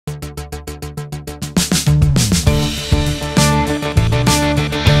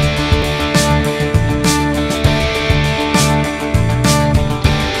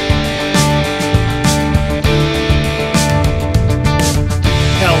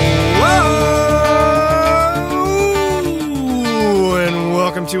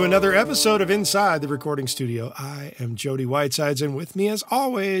to another episode of Inside the Recording Studio. I am Jody Whitesides, and with me, as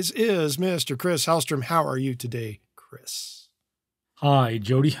always, is Mr. Chris Hellstrom. How are you today, Chris? Hi,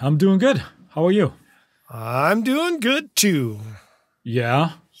 Jody. I'm doing good. How are you? I'm doing good, too.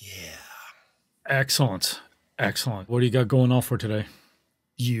 Yeah? Yeah. Excellent. Excellent. What do you got going on for today?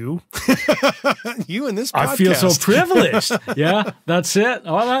 You. You and this podcast. I feel so privileged. Yeah, that's it.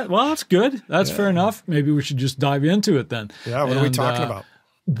 All right. Well, that's good. That's fair enough. Maybe we should just dive into it then. Yeah, what are we talking about?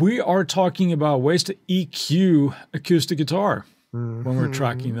 We are talking about ways to EQ acoustic guitar when we're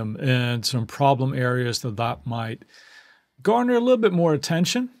tracking them and some problem areas that might garner a little bit more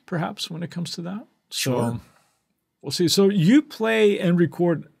attention, perhaps, when it comes to that. Sure. So we'll see. So you play and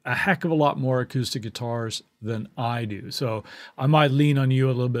record a heck of a lot more acoustic guitars than I do. So I might lean on you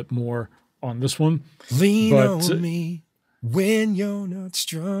a little bit more on this one. Lean on me when you're not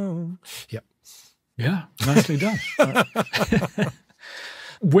strong. Yep. Yeah, nicely done.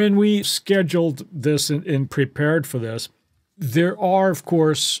 When we scheduled this and prepared for this, there are, of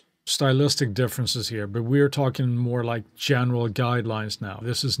course, stylistic differences here, but we're talking more like general guidelines now.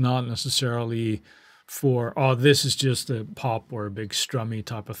 This is not necessarily for, this is just a pop or a big strummy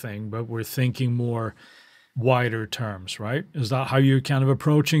type of thing, but we're thinking more wider terms, right? Is that how you're kind of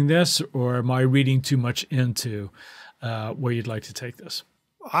approaching this, or am I reading too much into where you'd like to take this?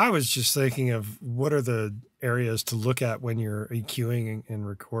 I was just thinking of what are the areas to look at when you're EQing and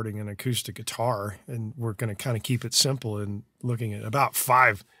recording an acoustic guitar, and we're going to kind of keep it simple and looking at about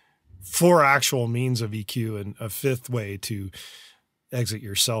four actual means of EQ and a fifth way to exit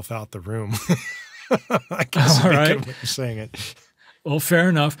yourself out the room. I guess all right. What you're saying it. Well, fair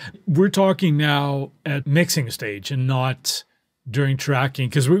enough. We're talking now at mixing stage and not during tracking,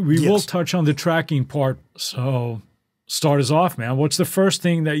 because we will touch on the tracking part. So start us off, man. What's the first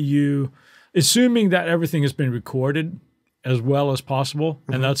thing that you, assuming that everything has been recorded as well as possible,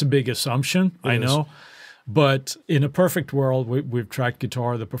 and that's a big assumption, I know, but in a perfect world, we've tracked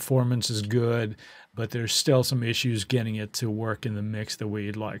guitar, the performance is good, but there's still some issues getting it to work in the mix the way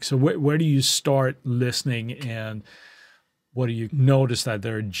you'd like. So where do you start listening, and what do you notice that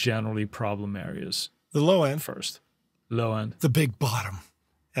there are generally problem areas? The low end. First. Low end. The big bottom,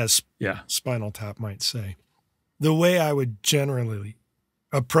 as Spinal Tap might say. The way I would generally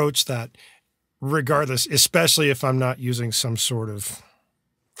approach that, regardless, especially if I'm not using some sort of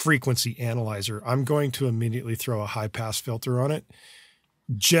frequency analyzer, I'm going to immediately throw a high-pass filter on it.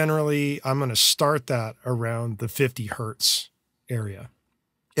 Generally, I'm going to start that around the 50 hertz area.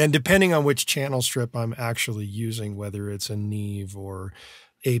 And depending on which channel strip I'm actually using, whether it's a Neve or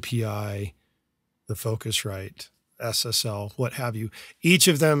API, the Focusrite, SSL, what have you, each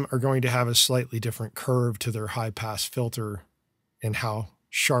of them are going to have a slightly different curve to their high-pass filter and how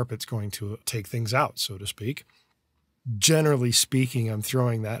sharp it's going to take things out, so to speak. Generally speaking, I'm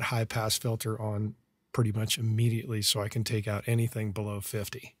throwing that high-pass filter on pretty much immediately so I can take out anything below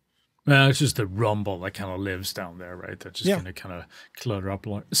 50. Well, it's just the rumble that kind of lives down there, right? That's just going to kind of clutter up a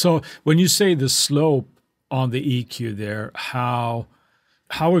lot. So when you say the slope on the EQ there, how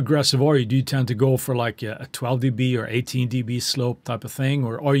aggressive are you? Do you tend to go for like a 12 dB or 18 dB slope type of thing,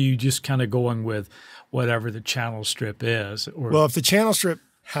 or are you just kind of going with whatever the channel strip is? Well, if the channel strip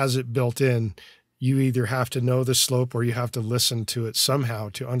has it built in, you either have to know the slope or you have to listen to it somehow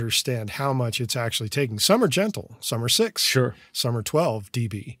to understand how much it's actually taking. Some are gentle, some are 6, sure, some are 12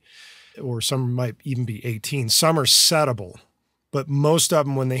 dB, or some might even be 18. Some are settable, but most of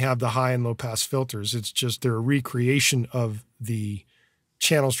them, when they have the high and low pass filters, it's just they're a recreation of the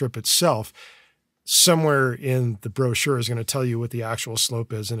channel strip itself. Somewhere in the brochure is going to tell you what the actual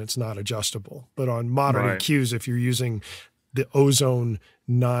slope is, and it's not adjustable. But on modern EQs, if you're using the Ozone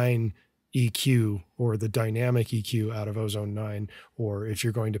 9 EQ or the dynamic EQ out of Ozone 9, or if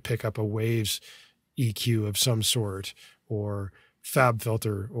you're going to pick up a Waves EQ of some sort, or Fab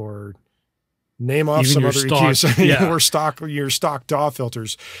filter, or name off even some other EQs, or your stock DAW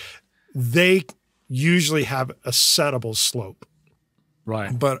filters, they usually have a settable slope.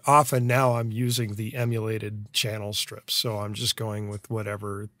 Right. But often now I'm using the emulated channel strips. So I'm just going with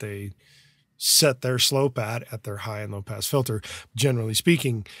whatever they set their slope at their high and low pass filter. Generally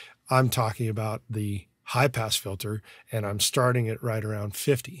speaking, I'm talking about the high pass filter, and I'm starting it right around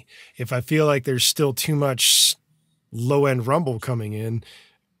 50. If I feel like there's still too much low end rumble coming in,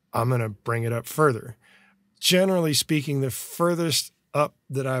 I'm going to bring it up further. Generally speaking, the furthest up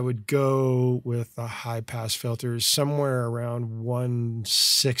that I would go with a high pass filter is somewhere around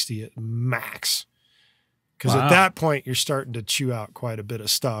 160 at max. Because at that point, you're starting to chew out quite a bit of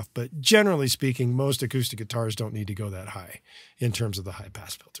stuff. But generally speaking, most acoustic guitars don't need to go that high in terms of the high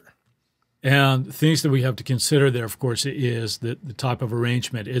pass filter. And things that we have to consider there, of course, is the type of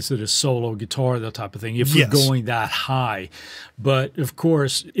arrangement. Is it a solo guitar, that type of thing, if we're going that high? But, of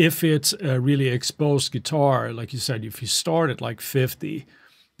course, if it's a really exposed guitar, like you said, if you start at like 50,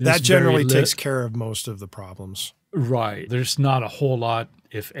 that generally takes care of most of the problems. Right. There's not a whole lot,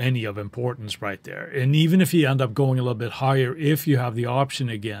 if any, of importance right there. And even if you end up going a little bit higher, if you have the option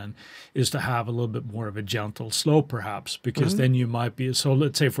again, is to have a little bit more of a gentle slope perhaps, because then you might be, so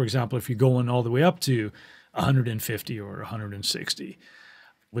let's say, for example, if you're going all the way up to 150 or 160,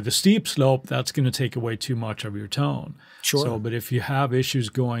 with a steep slope, that's going to take away too much of your tone. Sure. So, but if you have issues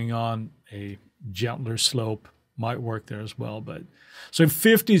going on, a gentler slope might work there as well. But so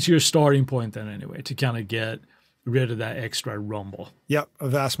 50 is your starting point then anyway, to kind of get rid of that extra rumble. Yep. A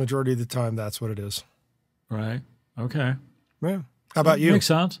vast majority of the time, that's what it is. Right. Okay. Yeah. How about you? Makes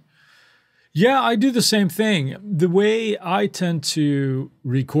sense. Yeah, I do the same thing. The way I tend to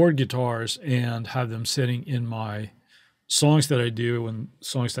record guitars and have them sitting in my songs that I do and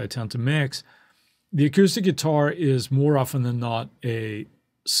songs that I tend to mix, the acoustic guitar is more often than not a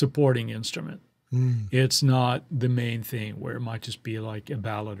supporting instrument. It's not the main thing where it might just be like a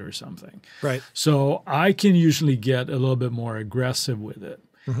ballad or something. Right. So I can usually get a little bit more aggressive with it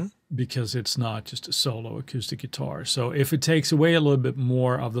because it's not just a solo acoustic guitar. So if it takes away a little bit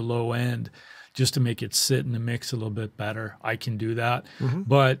more of the low end just to make it sit in the mix a little bit better, I can do that.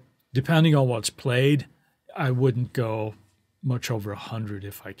 But depending on what's played, I wouldn't go much over 100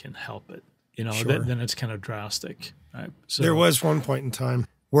 if I can help it. You know, then it's kind of drastic. Right? So, there was one point in time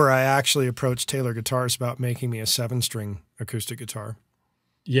where I actually approached Taylor Guitars about making me a 7-string acoustic guitar.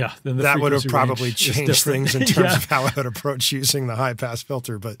 Yeah. Then that would have probably changed things in terms of how I would approach using the high-pass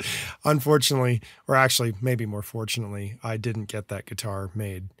filter. But unfortunately, or actually maybe more fortunately, I didn't get that guitar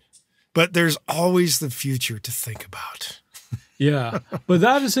made. But there's always the future to think about. Yeah. But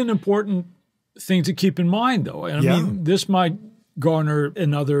that is an important thing to keep in mind, though. And I mean, this might garner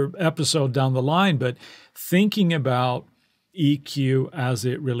another episode down the line, but thinking about EQ as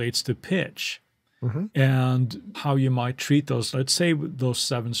it relates to pitch and how you might treat those, let's say those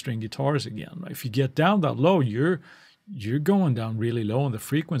 7-string guitars again. Right? If you get down that low, you're going down really low in the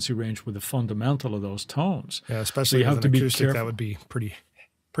frequency range with the fundamental of those tones. Yeah, especially with an acoustic, that would be pretty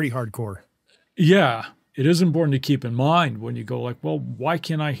hardcore. Yeah, it is important to keep in mind when you go like, well, why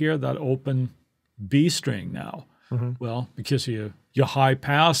can't I hear that open B string now? Well, because you high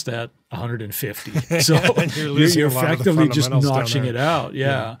passed at 150. So you're effectively just notching it out.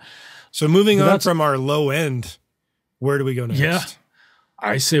 Yeah. So moving on from our low end, where do we go next? Yeah.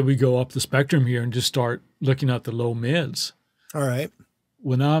 I say we go up the spectrum here and just start looking at the low mids. All right.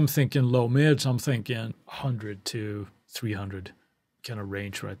 When I'm thinking low mids, I'm thinking 100 to 300 kind of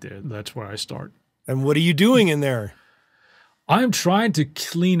range right there. That's where I start. And what are you doing in there? I'm trying to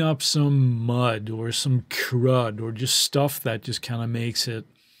clean up some mud or some crud or just stuff that just kind of makes it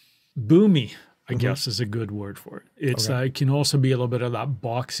boomy, I guess is a good word for it. It's it can also be a little bit of that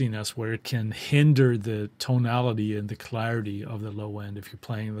boxiness where it can hinder the tonality and the clarity of the low end if you're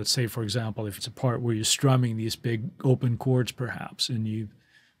playing. Let's say, for example, if it's a part where you're strumming these big open chords perhaps and you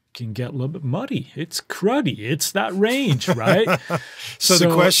can get a little bit muddy. It's cruddy. It's that range, right? So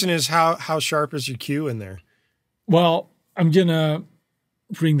the question is, how sharp is your cue in there? Well, I'm going to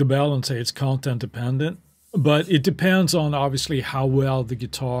ring the bell and say it's content dependent, but it depends on obviously how well the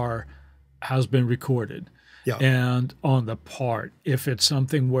guitar has been recorded and on the part. If it's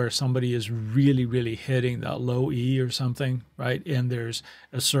something where somebody is really, really hitting that low E or something, right, and there's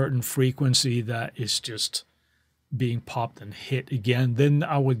a certain frequency that is just being popped and hit again, then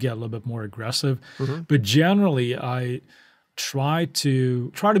I would get a little bit more aggressive. But generally, I try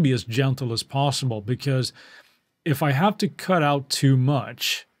to be as gentle as possible because if I have to cut out too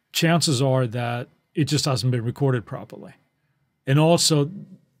much, chances are that it just hasn't been recorded properly. And also,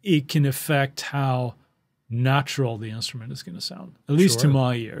 it can affect how natural the instrument is going to sound, at least to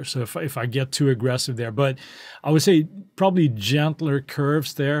my ear. So if I get too aggressive there, but I would say probably gentler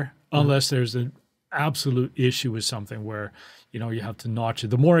curves there, unless there's an absolute issue with something where, you know, you have to notch it.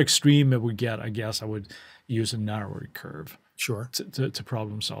 The more extreme it would get, I guess I would use a narrower curve to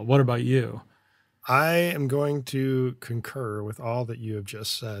problem solve. What about you? I am going to concur with all that you have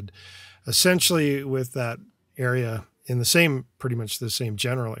just said. Essentially with that area in the same, pretty much the same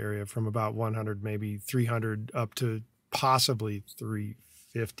general area from about 100, maybe 300 up to possibly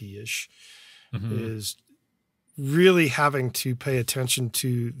 350-ish is really having to pay attention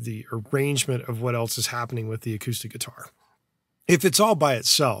to the arrangement of what else is happening with the acoustic guitar. If it's all by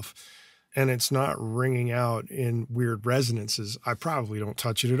itself and it's not ringing out in weird resonances, I probably don't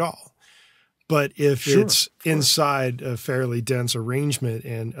touch it at all. But if it's inside a fairly dense arrangement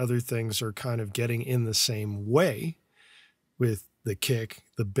and other things are kind of getting in the same way with the kick,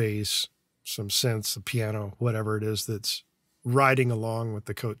 the bass, some synths, the piano, whatever it is that's riding along with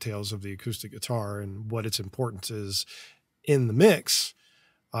the coattails of the acoustic guitar and what its importance is in the mix,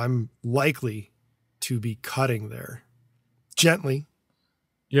 I'm likely to be cutting there gently.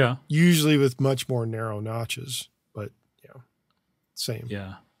 Yeah. Usually with much more narrow notches, but same.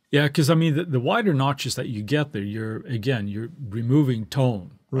 Yeah. Yeah. Cause I mean, the wider notches that you get there, you're removing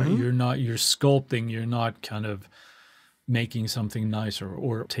tone, right? Mm-hmm. You're sculpting, you're not kind of making something nicer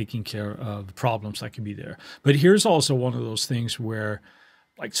or taking care of problems that could be there. But here's also one of those things where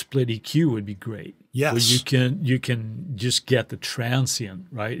like split EQ would be great. Yes. Where you can just get the transient,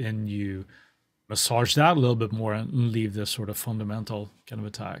 right? And you massage that a little bit more and leave this sort of fundamental kind of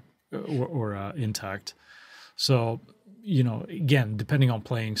attack or intact. So, again, depending on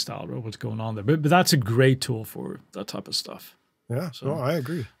playing style or what's going on there. But that's a great tool for that type of stuff. Yeah, so I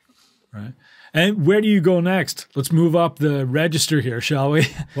agree. Right. And where do you go next? Let's move up the register here, shall we?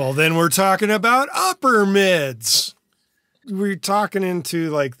 Well, then we're talking about upper mids. We're talking into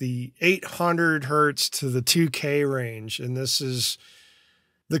like the 800 hertz to the 2K range. And this is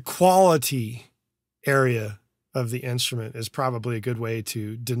the quality area of the instrument is probably a good way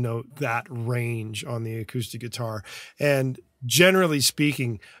to denote that range on the acoustic guitar. And generally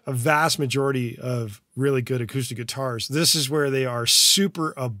speaking, a vast majority of really good acoustic guitars, this is where they are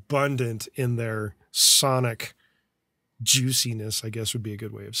super abundant in their sonic juiciness, I guess would be a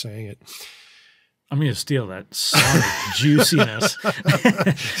good way of saying it. I'm going to steal that sonic juiciness.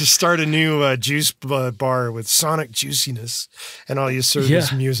 Just start a new juice bar with sonic juiciness, and all you serve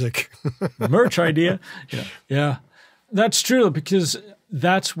is music. Merch idea. Yeah. That's true, because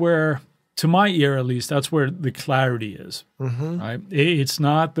that's where, to my ear at least, that's where the clarity is, right? It's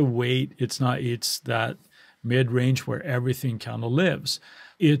not the weight. It's that mid-range where everything kind of lives.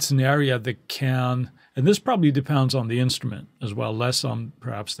 It's an area that can, and this probably depends on the instrument as well, less on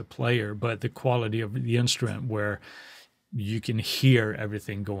perhaps the player, but the quality of the instrument where you can hear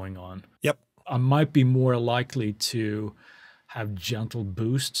everything going on. Yep. I might be more likely to have gentle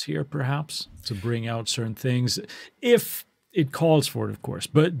boosts here, perhaps, to bring out certain things, if it calls for it, of course.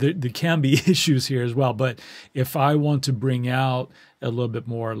 But there can be issues here as well. But if I want to bring out a little bit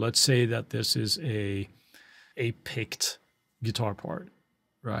more, let's say that this is a picked guitar part,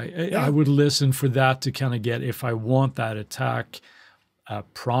 right? Yeah. I would listen for that to kind of get if I want that attack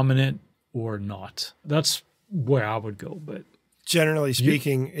prominent or not. That's where I would go. But generally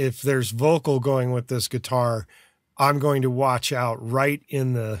speaking, if there's vocal going with this guitar, I'm going to watch out right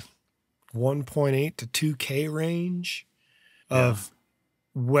in the 1.8 to 2K range of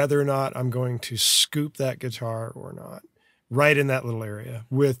whether or not I'm going to scoop that guitar or not. Right in that little area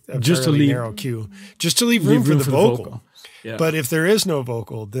with a fairly narrow cue, just to leave room for the vocal. Yeah. But if there is no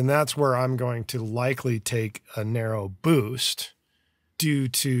vocal, then that's where I'm going to likely take a narrow boost due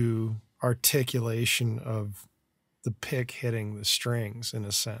to articulation of the pick hitting the strings in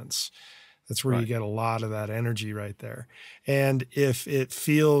a sense. That's where you get a lot of that energy right there. And if it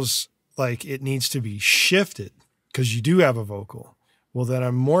feels like it needs to be shifted because you do have a vocal, well, then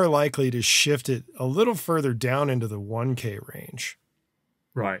I'm more likely to shift it a little further down into the 1K range.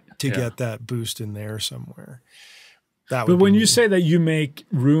 Right. To get that boost in there somewhere. But when you say that you make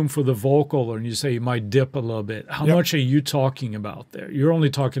room for the vocal and you say you might dip a little bit, how much are you talking about there? You're only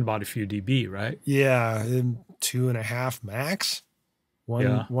talking about a few dB, right? Yeah, 2.5 max.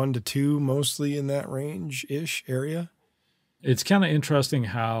 1 to 2 mostly in that range-ish area. It's kind of interesting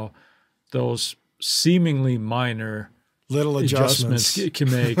how those seemingly minor little adjustments can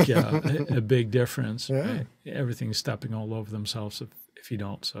make a big difference. Yeah. Right? Everything's stepping all over themselves if you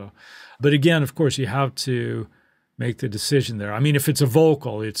don't. So, but again, of course, you have to make the decision there. I mean, if it's a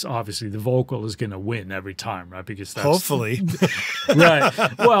vocal, it's obviously the vocal is going to win every time, right? Because that's hopefully right.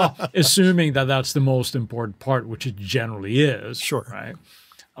 Well, assuming that that's the most important part, which it generally is, sure, right?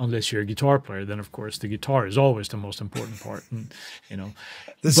 Unless you're a guitar player, then of course the guitar is always the most important part. And,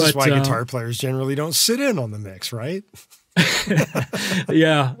 this is why guitar players generally don't sit in on the mix, right?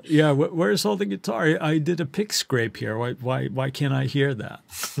 Yeah. Where's all the guitar? I did a pick scrape here. Why can't I hear that?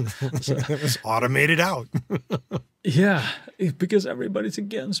 So, it was automated out. Yeah, because everybody's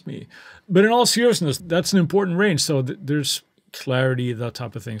against me. But in all seriousness, that's an important range. So there's clarity, that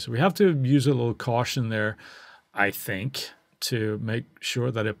type of thing. So we have to use a little caution there, I think, to make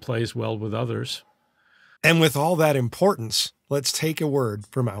sure that it plays well with others. And with all that importance, let's take a word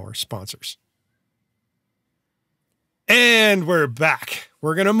from our sponsors. And we're back.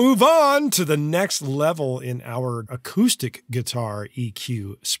 We're going to move on to the next level in our acoustic guitar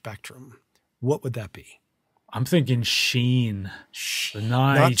EQ spectrum. what would that be? I'm thinking sheen. The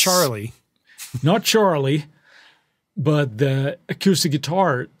nice. Not Charlie. Not Charlie, but the acoustic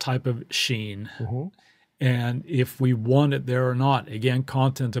guitar type of sheen. Mm-hmm. And if we want it there or not, again,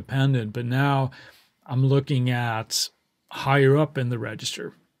 content dependent. But now I'm looking at higher up in the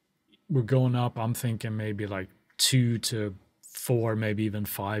register. We're going up, I'm thinking maybe like 2 to 4, maybe even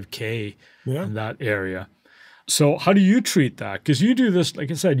 5K in that area. So how do you treat that? Because you do this,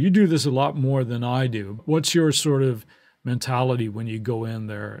 like I said, you do this a lot more than I do. What's your sort of mentality when you go in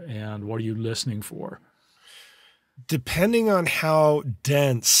there, and what are you listening for? Depending on how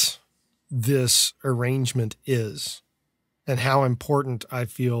dense this arrangement is and how important I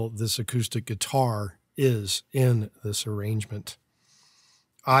feel this acoustic guitar is in this arrangement,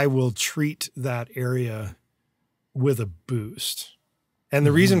 I will treat that area with a boost. And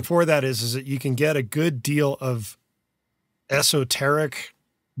the reason for that is that you can get a good deal of esoteric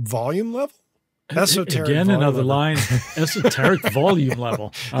volume level. Esoteric again, volume another level. line, esoteric volume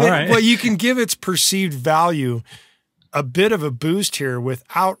level. All right. Well, you can give its perceived value a bit of a boost here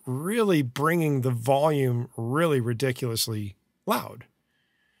without really bringing the volume really ridiculously loud.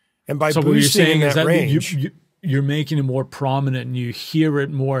 And by so boosting what you're saying in is that that range, you're making it more prominent, and you hear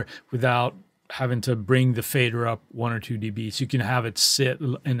it more without having to bring the fader up 1 or 2 dB. So you can have it sit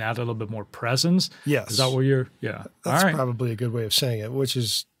and add a little bit more presence. yes, Is that what you're? Yeah. that's All right. probably a good way of saying it, which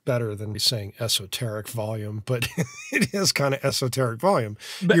is better than saying esoteric volume, but it is kind of esoteric volume.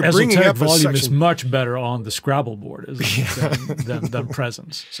 But You're bringing esoteric up a volume is section. much better on the Scrabble board, isn't it, than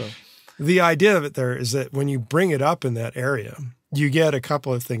presence. So The idea of it there is that when you bring it up in that area, you get a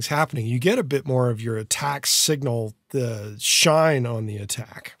couple of things happening. You get a bit more of your attack signal, the shine on the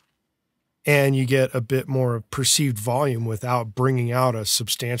attack, and you get a bit more of perceived volume without bringing out a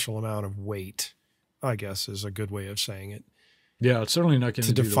substantial amount of weight, I guess is a good way of saying it. yeah, it's certainly not going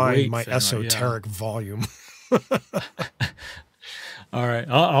To do define the weight my thing, right? Yeah. esoteric volume. All right,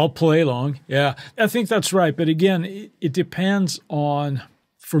 I'll play along. Yeah, I think that's right. But again, it depends on,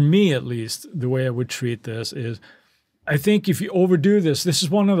 for me at least, the way I would treat this is, I think if you overdo this is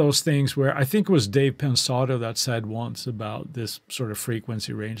one of those things where I think it was Dave Pensato that said once about this sort of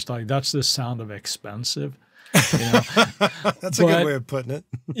frequency range, like that's the sound of expensive. You know? That's a good way of putting it.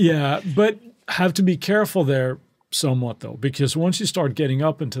 Yeah, but have to be careful there somewhat though, because once you start getting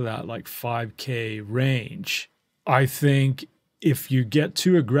up into that like 5K range, I think if you get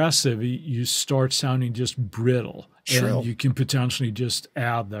too aggressive, you start sounding just brittle. Shrill. And you can potentially just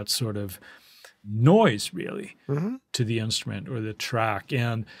add that sort of noise really to the instrument or the track.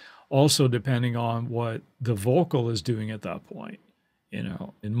 And also depending on what the vocal is doing at that point. You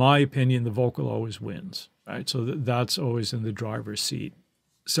know, in my opinion, the vocal always wins, right? So that's always in the driver's seat.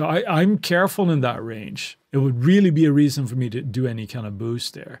 So I'm careful in that range. It would really be a reason for me to do any kind of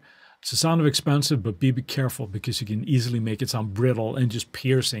boost there. It's a sound of expensive, but be careful because you can easily make it sound brittle and just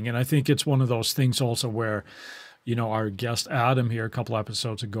piercing. And I think it's one of those things also where, you know, our guest Adam here a couple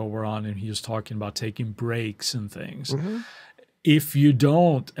episodes ago were on, and he was talking about taking breaks and things. If you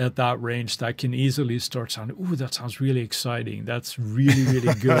don't at that range, that can easily start sounding, ooh, that sounds really exciting. That's really,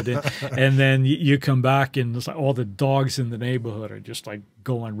 really good. And then you come back and it's like all the dogs in the neighborhood are just like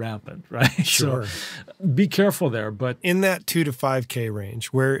going rampant, right? Sure. So be careful there. But in that 2 to 5K range,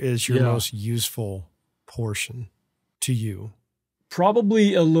 where is your most useful portion to you?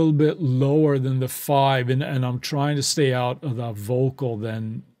 Probably a little bit lower than the 5, and I'm trying to stay out of that vocal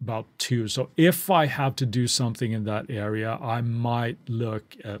than about 2. So if I have to do something in that area, I might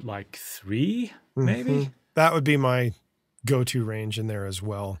look at like 3, maybe. That would be my go-to range in there as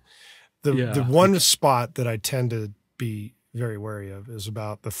well. The one spot that I tend to be very wary of is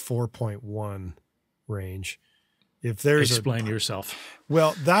about the 4.1 range. If there's Explain yourself.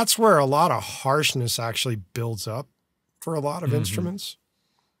 Well, that's where a lot of harshness actually builds up for a lot of instruments.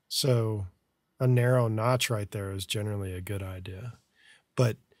 So a narrow notch right there is generally a good idea.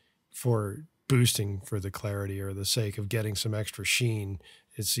 But for boosting for the clarity or the sake of getting some extra sheen,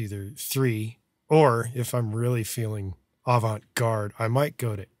 it's either 3, or if I'm really feeling avant-garde, I might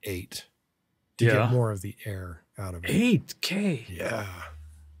go to 8 to get more of the air out of it. 8K? Yeah.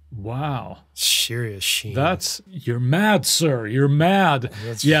 Wow. Serious sheen. You're mad, sir. You're mad.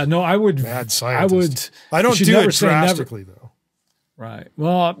 I would. Mad scientist. I don't do it drastically, though. Right.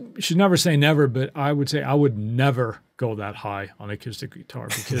 Well, you should never say never, but I would say I would never go that high on acoustic guitar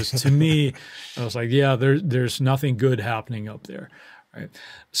because to me, I was like, yeah, there's nothing good happening up there. Right.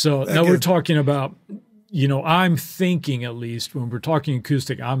 So now we're talking about, you know, I'm thinking at least when we're talking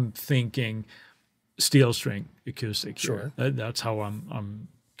acoustic, I'm thinking steel string acoustic. Sure. That's how I'm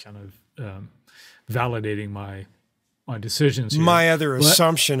kind of validating my decisions here. My other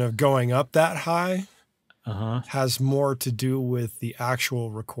assumption of going up that high has more to do with the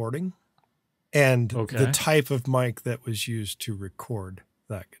actual recording and the type of mic that was used to record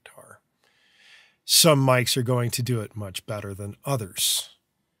that guitar. Some mics are going to do it much better than others.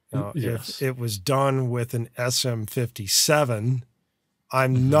 Now, if it was done with an SM57,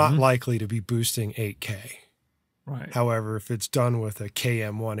 I'm not likely to be boosting 8K. Right. However, if it's done with a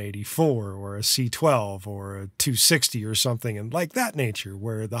KM184 or a C12 or a 260 or something and like that nature,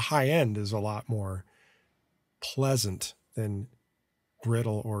 where the high end is a lot more pleasant than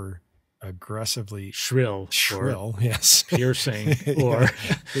brittle or aggressively shrill, yes, piercing, or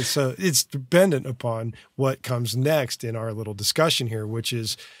so it's dependent upon what comes next in our little discussion here, which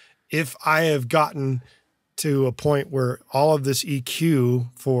is if I have gotten to a point where all of this EQ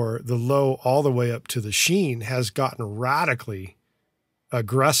for the low all the way up to the sheen has gotten radically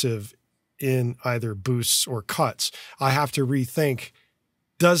aggressive in either boosts or cuts, I have to rethink,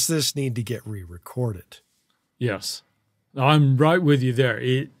 does this need to get re-recorded? Yes. I'm right with you there.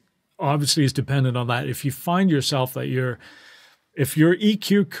 It obviously is dependent on that. If you find yourself that if your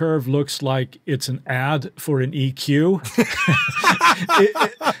EQ curve looks like it's an ad for an EQ.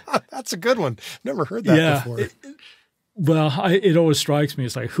 That's a good one. Never heard that before. It always strikes me.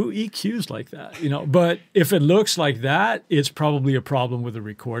 It's like, who EQs like that? But if it looks like that, it's probably a problem with the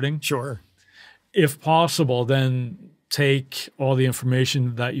recording. Sure. If possible, then take all the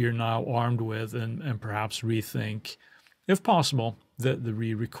information that you're now armed with and perhaps rethink, if possible, the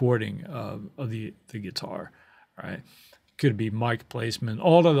re-recording of the guitar, right? Could be mic placement,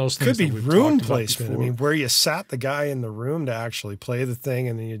 all of those things. Could be room placement. I mean, where you sat the guy in the room to actually play the thing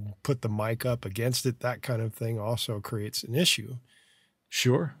and then you put the mic up against it, that kind of thing also creates an issue.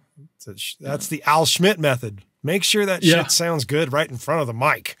 Sure. That's the Al Schmidt method. Make sure that shit sounds good right in front of the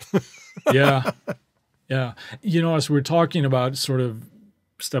mic. Yeah. As we're talking about sort of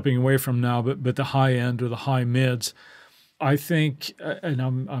stepping away from now, but the high end or the high mids, I think, and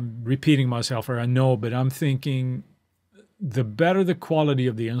I'm repeating myself, or I know, but I'm thinking the better the quality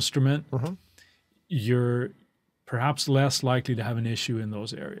of the instrument, you're perhaps less likely to have an issue in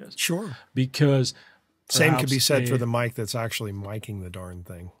those areas. Sure. Because same could be said for the mic that's actually miking the darn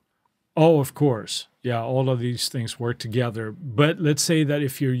thing. Oh, of course. Yeah, all of these things work together. But let's say that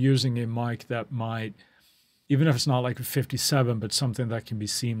if you're using a mic that might, even if it's not like a 57, but something that can be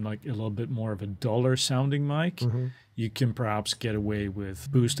seen like a little bit more of a duller sounding mic, you can perhaps get away with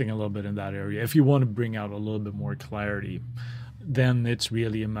boosting a little bit in that area. If you want to bring out a little bit more clarity, then it's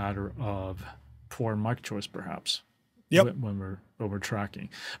really a matter of poor mic choice, perhaps. Yep. When we're tracking.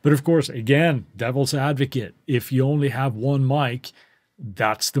 But of course, again, devil's advocate, if you only have one mic,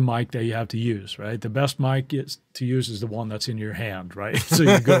 that's the mic that you have to use, right? The best mic to use is the one that's in your hand, right? So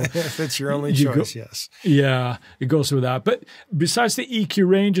you go. If it's your only choice, yes. Yeah, it goes with that. But besides the EQ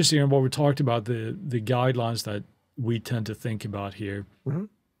ranges here and what we talked about, the guidelines that we tend to think about here,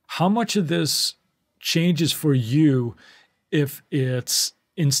 how much of this changes for you if it's,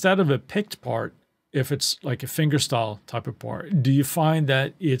 instead of a picked part, if it's like a fingerstyle type of part? Do you find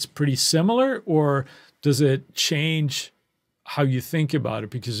that it's pretty similar, or does it change how you think about it?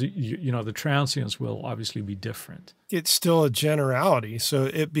 Because the transients will obviously be different. It's still a generality. So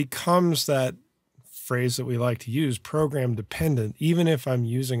it becomes that phrase that we like to use, program dependent. Even if I'm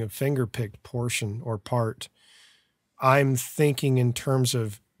using a finger picked portion or part, I'm thinking in terms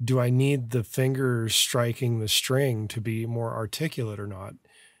of, do I need the fingers striking the string to be more articulate or not?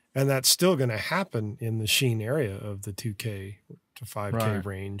 And that's still going to happen in the sheen area of the 2K to 5K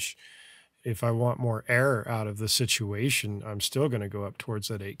range. If I want more air out of the situation, I'm still going to go up towards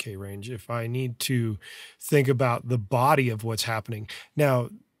that 8K range. If I need to think about the body of what's happening. Now,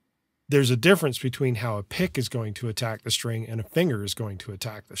 there's a difference between how a pick is going to attack the string and a finger is going to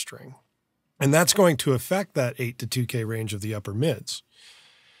attack the string. And that's going to affect that 8 to 2K range of the upper mids.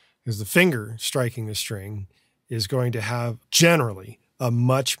 Because the finger striking the string is going to have generally a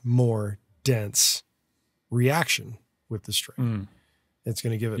much more dense reaction with the string. It's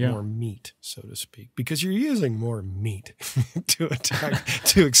going to give it more meat, so to speak, because you're using more meat to attack,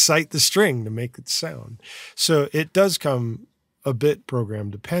 to excite the string to make it sound. So it does come a bit program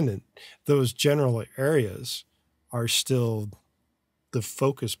dependent. Those general areas are still the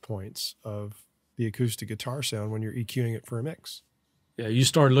focus points of the acoustic guitar sound when you're EQing it for a mix. Yeah, you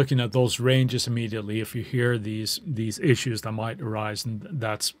start looking at those ranges immediately if you hear these issues that might arise, and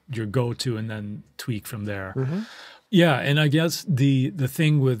that's your go-to, and then tweak from there. Yeah, and I guess the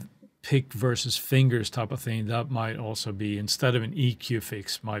thing with pick versus fingers type of thing, that might also be, instead of an EQ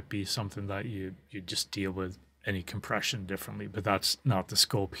fix, might be something that you just deal with any compression differently, but that's not the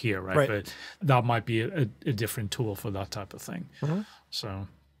scope here, right? Right. But that might be a different tool for that type of thing. So,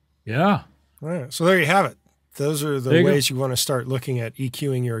 yeah. All right. So there you have it. Those are the ways you want to start looking at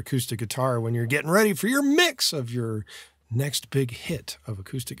EQing your acoustic guitar when you're getting ready for your mix of your next big hit of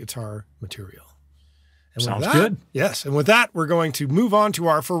acoustic guitar material. And sounds good. Yes. And with that, we're going to move on to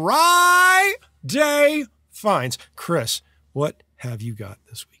our Friday finds. Chris, what have you got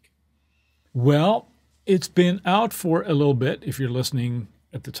this week? Well, it's been out for a little bit if you're listening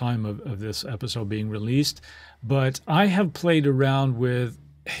at the time of this episode being released, but I have played around with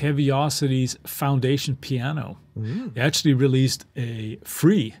Heaviosity's Foundation piano. They actually released a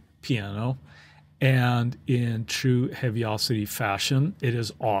free piano, and in true Heaviosity fashion, it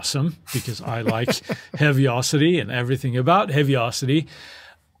is awesome because I like Heaviosity and everything about Heaviosity.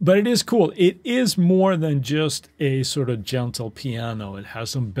 But it is cool. It is more than just a sort of gentle piano. It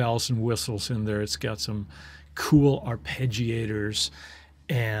has some bells and whistles in there. It's got some cool arpeggiators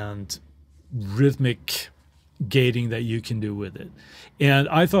and rhythmic gating that you can do with it. And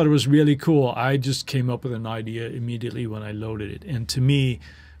I thought it was really cool. I just came up with an idea immediately when I loaded it. And to me,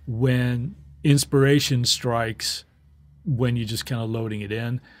 when inspiration strikes, when you're just kind of loading it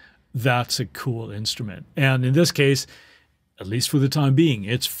in, that's a cool instrument. And in this case, at least for the time being,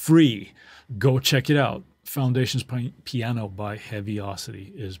 it's free. Go check it out. Foundation's Piano by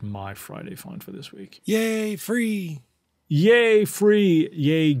Heaviosity is my Friday find for this week. Yay, free. Yay, free.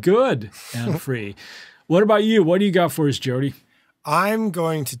 Yay, good and free. What about you? What do you got for us, Jody? I'm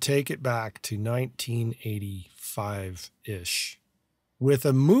going to take it back to 1985-ish with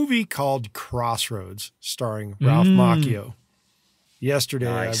a movie called Crossroads starring Ralph Macchio. Yesterday,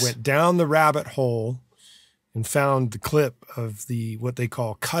 nice. I went down the rabbit hole and found the clip of what they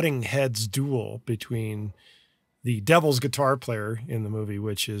call cutting heads duel between the devil's guitar player in the movie,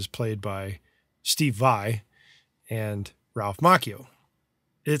 which is played by Steve Vai, and Ralph Macchio.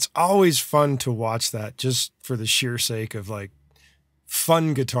 It's always fun to watch that just for the sheer sake of like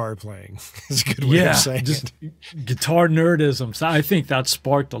fun guitar playing is a good way of saying just it. Guitar nerdism. So I think that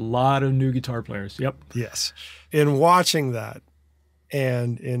sparked a lot of new guitar players. Yep. Yes. In watching that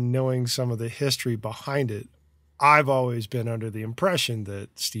and in knowing some of the history behind it, I've always been under the impression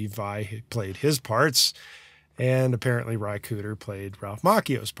that Steve Vai had played his parts and apparently Ry Cooder played Ralph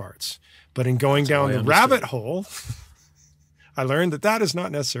Macchio's parts. But in going down the rabbit hole, I learned that that is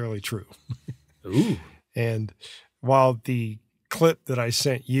not necessarily true. Ooh. And while the clip that I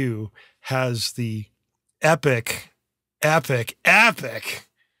sent you has the epic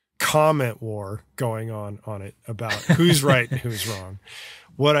comment war going on it about who's right and who's wrong,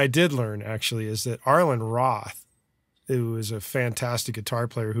 what I did learn actually is that Arlen Roth, who is a fantastic guitar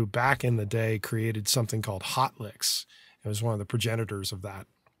player who back in the day created something called Hot Licks. It was one of the progenitors of that.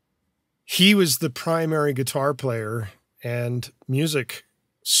 He was the primary guitar player and music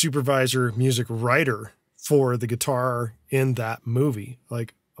supervisor, music writer for the guitar in that movie,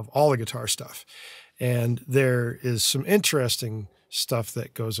 like of all the guitar stuff. And there is some interesting stuff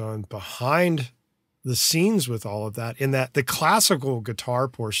that goes on behind the scenes with all of that, in that the classical guitar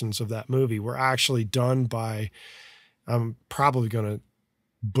portions of that movie were actually done by, I'm probably going to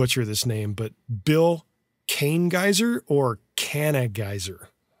butcher this name, but Bill Kanegeiser or Kanegeiser.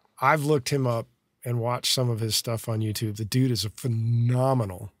 I've looked him up and watched some of his stuff on YouTube. The dude is a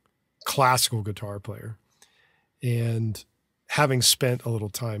phenomenal classical guitar player. And having spent a little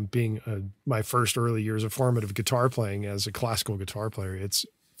time being my first early years of formative guitar playing as a classical guitar player, it's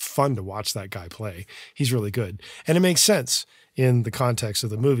fun to watch that guy play. He's really good. And it makes sense in the context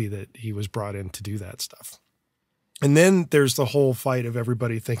of the movie that he was brought in to do that stuff. And then there's the whole fight of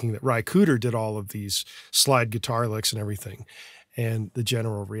everybody thinking that Ry Cooder did all of these slide guitar licks and everything. And the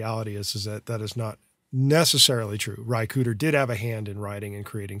general reality is that that is not necessarily true. Ry Cooder did have a hand in writing and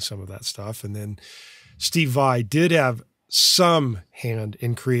creating some of that stuff. And then Steve Vai did have some hand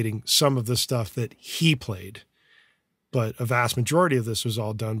in creating some of the stuff that he played. But a vast majority of this was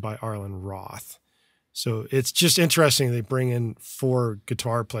all done by Arlen Roth. So it's just interesting they bring in 4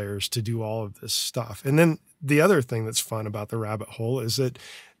 guitar players to do all of this stuff. And then the other thing that's fun about the rabbit hole is that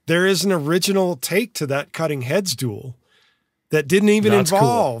there is an original take to that cutting heads duel that didn't even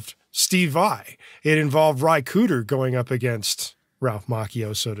involve Steve Vai. It involved Ry Cooder going up against Ralph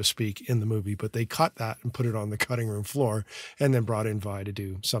Macchio, so to speak, in the movie, but they cut that and put it on the cutting room floor and then brought in Vai to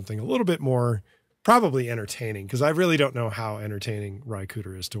do something a little bit more probably entertaining, because I really don't know how entertaining Ry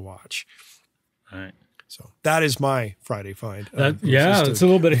Cooder is to watch. All right. So that is my Friday find. Yeah, it's a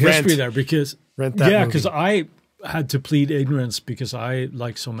little bit of history there because because I had to plead ignorance because I,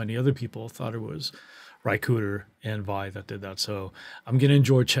 like so many other people, thought it was Rycooter and Vi that did that. So I'm going to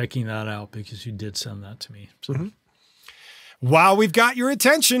enjoy checking that out because you did send that to me. So. While we've got your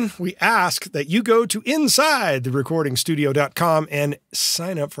attention, we ask that you go to InsideTheRecordingStudio.com and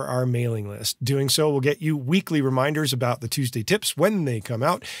sign up for our mailing list. Doing so will get you weekly reminders about the Tuesday tips when they come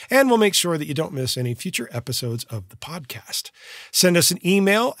out, and we'll make sure that you don't miss any future episodes of the podcast. Send us an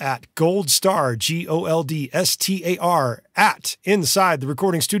email at goldstar, GOLDSTAR, at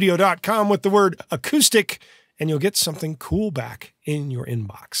InsideTheRecordingStudio.com with the word acoustic, and you'll get something cool back in your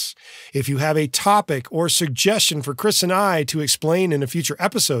inbox. If you have a topic or suggestion for Chris and I to explain in a future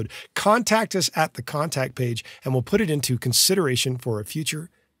episode, contact us at the contact page and we'll put it into consideration for a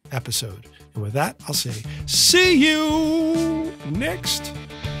future episode. And with that, I'll say, see you next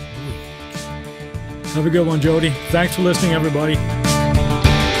week. Have a good one, Jody. Thanks for listening, everybody.